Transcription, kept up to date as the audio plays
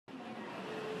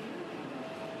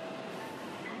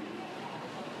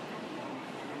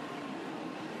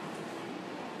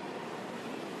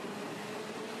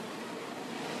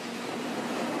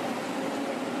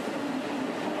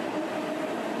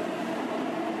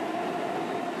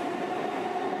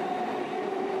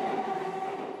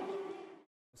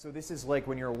So this is like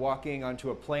when you're walking onto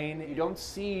a plane, you don't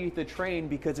see the train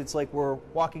because it's like we're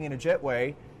walking in a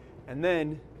jetway, and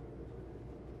then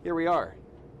here we are.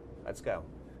 Let's go.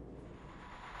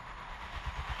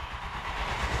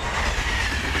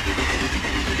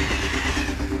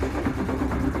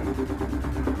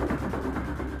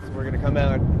 So we're going to come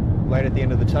out right at the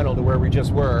end of the tunnel to where we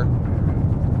just were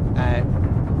at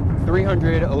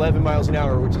 311 miles an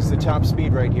hour, which is the top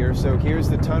speed right here. So here's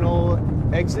the tunnel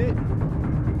exit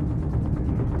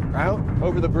out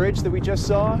over the bridge that we just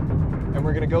saw, and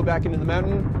we're going to go back into the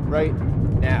mountain right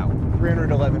now.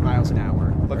 311 miles an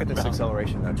hour. Look at this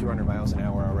acceleration now, 200 miles an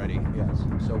hour already. Yes.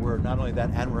 So we're not only that,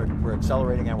 and we're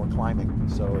accelerating and we're climbing.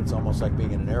 So it's almost like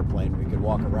being in an airplane. We could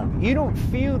walk around. You don't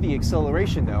feel the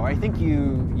acceleration though. I think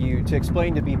you to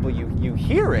explain to people, you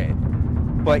hear it,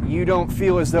 but you don't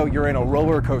feel as though you're in a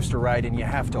roller coaster ride and you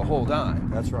have to hold on.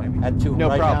 That's right. I mean,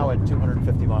 right now at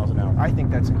 250 miles an hour. I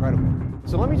think that's incredible.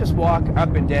 So let me just walk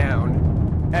up and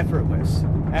down, effortless.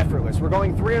 We're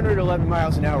going 311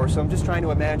 miles an hour, so I'm just trying to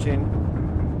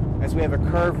imagine as we have a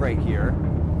curve right here.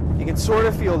 You can sort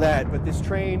of feel that, but this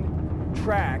train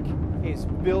track is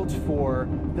built for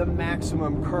the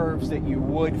maximum curves that you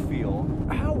would feel.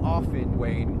 How often,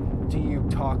 Wayne, do you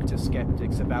talk to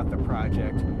skeptics about the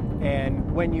project?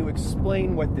 And when you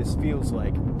explain what this feels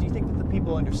like, do you think that the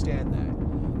people understand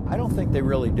that? I don't think they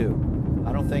really do.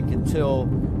 I don't think until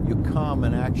you come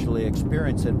and actually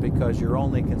experience it, because your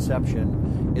only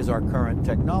conception is our current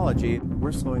technology.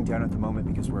 We're slowing down at the moment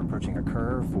because we're approaching a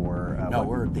curve, or... No,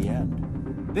 we're at the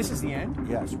end. This is the end?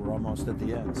 Yes, we're almost at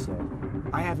the end, so...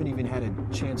 I haven't even had a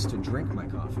chance to drink my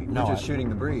coffee. No, We're just shooting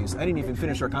the breeze. I didn't even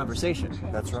finish our conversation.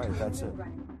 That's right, that's it.